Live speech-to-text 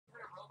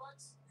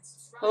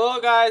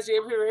Hello guys,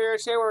 James here.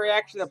 Today we're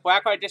reacting to the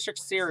Black White District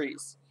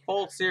series.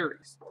 Whole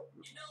series.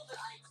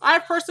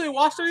 I've personally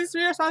watched these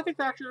videos, so I think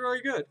they're actually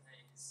really good.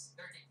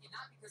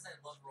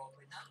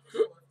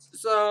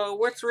 So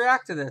let's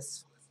react to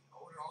this.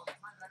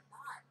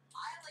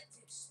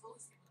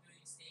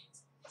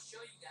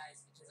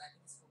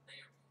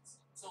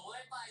 So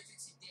what if I do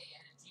today? I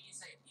had a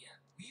genius idea.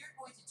 We are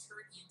going to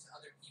turn into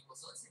other people.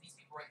 So let's say these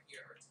people right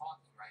here are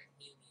talking, right?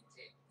 Haley and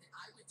Jake. Then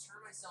I would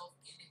turn myself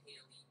into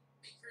Haley,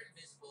 make her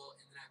invisible,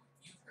 and then I would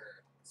mute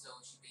her. So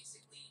she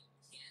basically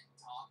can't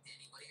talk to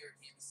anybody or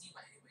can't be seen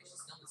by anybody. She's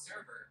still in the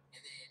server.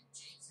 And then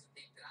Jake's gonna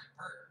think that I'm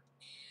her.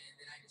 And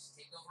then I just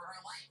take over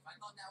her life. I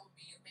thought that would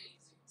be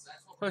amazing. So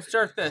that's what Let's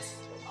start this.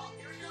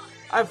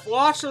 I've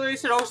watched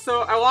these and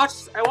also I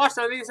watched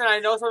some of these and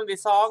I know some of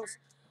these songs.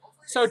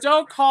 So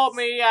don't call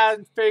me a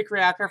fake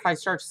reactor if I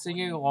start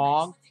singing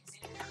along.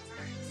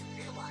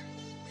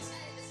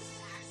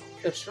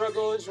 The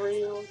struggle is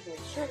real. The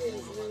struggle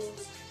is real.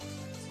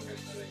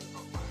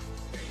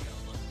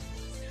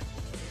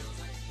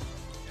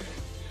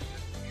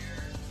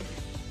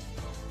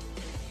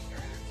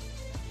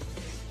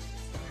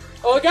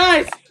 Oh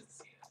guys!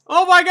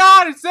 Oh my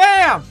God! It's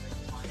Sam!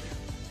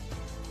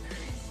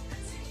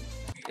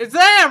 It's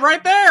Sam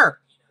right there!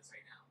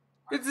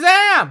 It's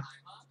Sam!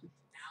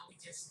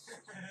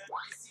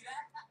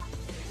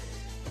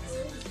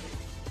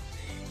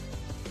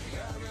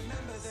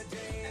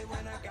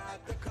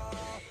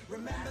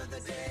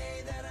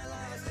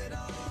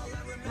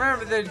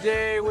 Remember the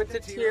day with the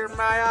tear in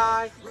my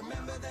eye.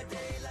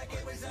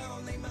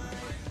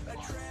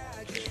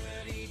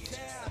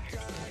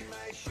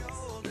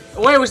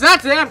 Wait, was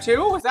that Sam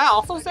too? Was that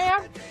also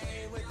Sam?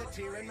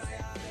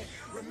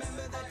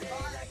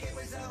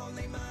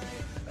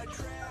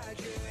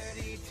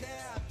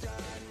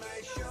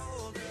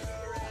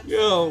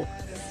 Yo.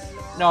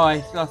 No,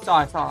 I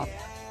saw.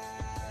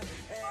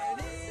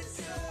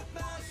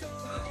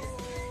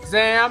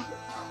 Sam.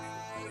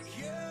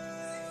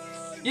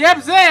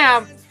 Yep,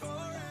 Sam!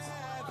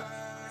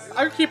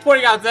 I keep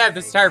pointing out Sam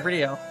this entire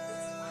video.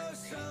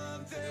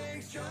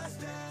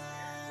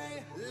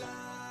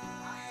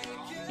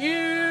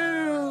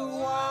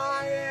 You,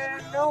 I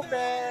am no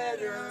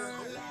better.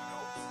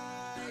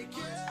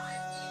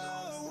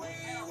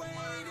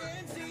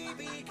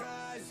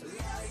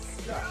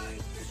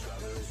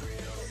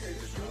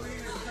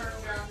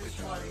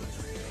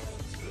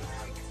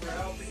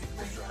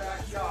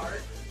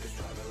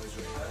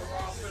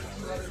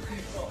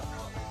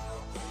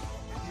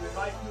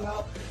 Like you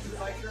help, you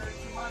like earning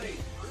some money.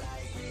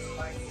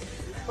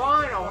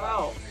 Fine, I'll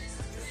help.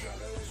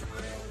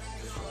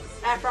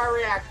 After I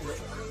react to it.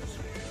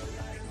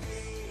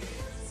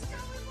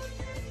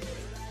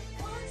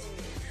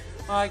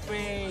 Like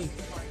me.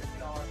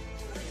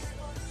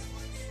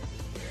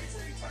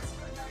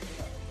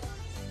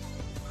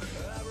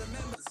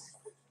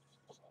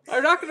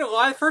 I'm not gonna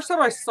lie, the first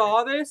time I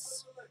saw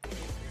this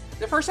scene,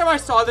 the first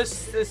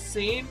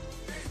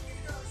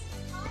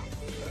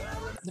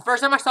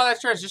time I saw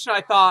that transition,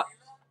 I thought,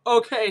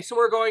 okay, so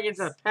we're going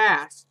into the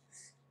past.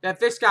 That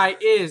this guy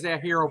is a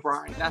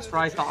Herobrine. That's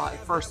what I thought the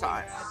first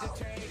time.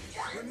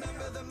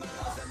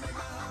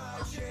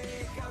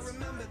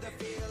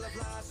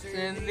 It's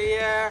in the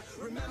air,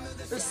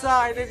 the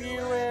sight of you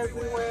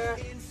everywhere.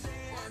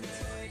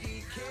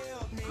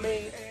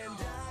 Me.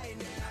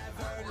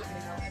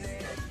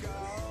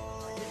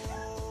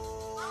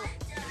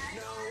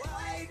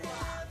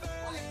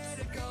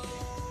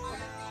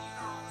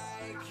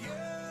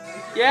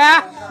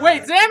 Yeah?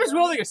 Wait, Sam is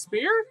wielding a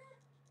spear?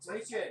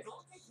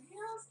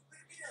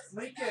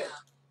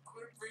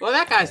 Well,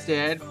 that guy's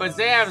dead, but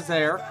Zam's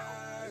there.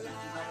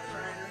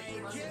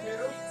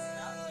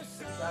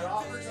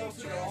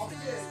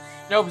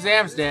 Nope,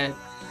 Zam's dead.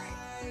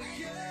 You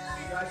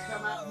guys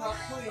come out and help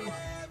clean.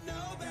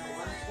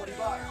 $20.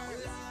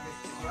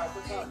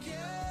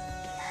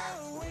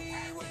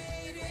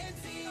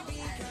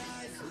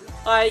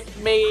 Like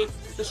me,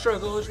 the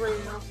struggle is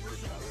real.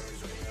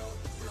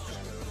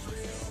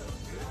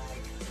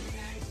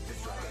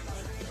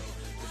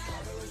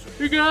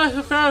 You guys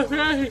are Final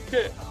Fantasy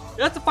shit.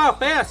 That's the Final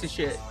Fantasy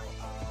shit.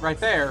 Right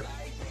there.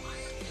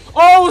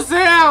 Oh,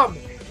 Sam!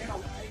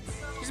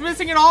 He's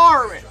missing an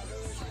arm!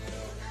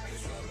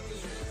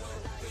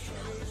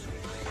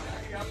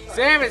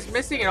 Sam is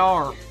missing an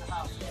arm.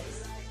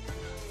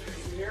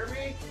 You hear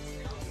me?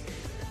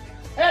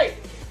 Hey!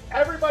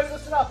 Everybody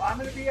listen up. I'm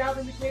going to be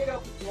having the gate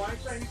open, so I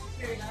need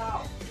to get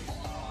out.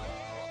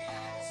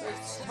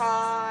 It's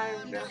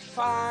time to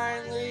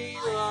finally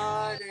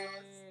let it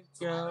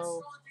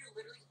go.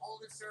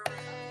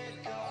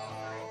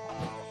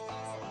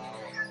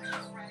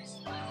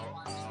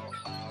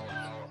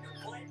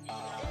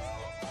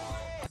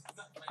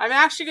 I'm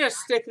actually going to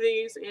stick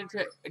these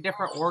into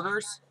different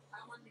orders.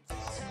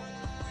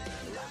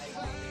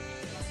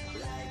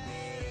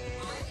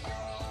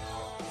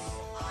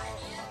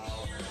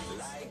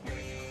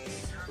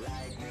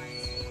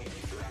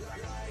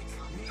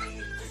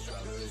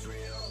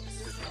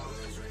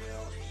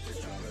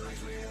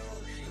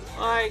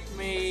 Like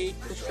me,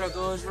 the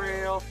struggle is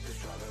real.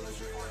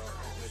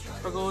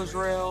 Struggle is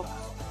real.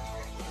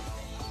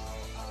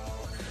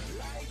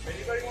 If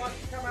anybody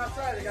wants to come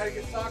outside, they gotta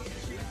get socks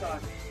and shoes on.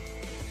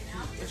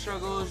 The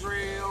struggle is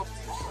real.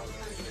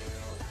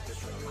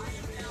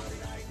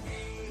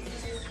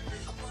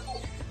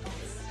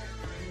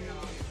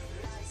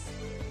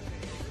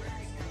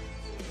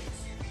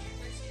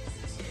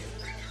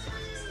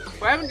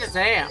 What happened to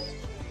Sam?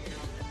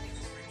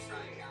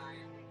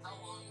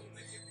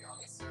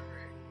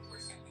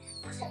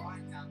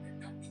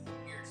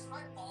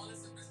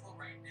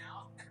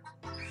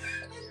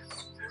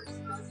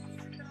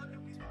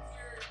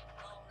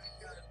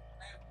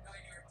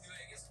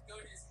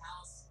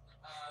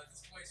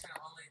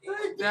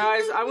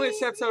 Guys, I'm going to end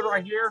this episode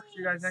right here. See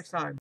you guys next time.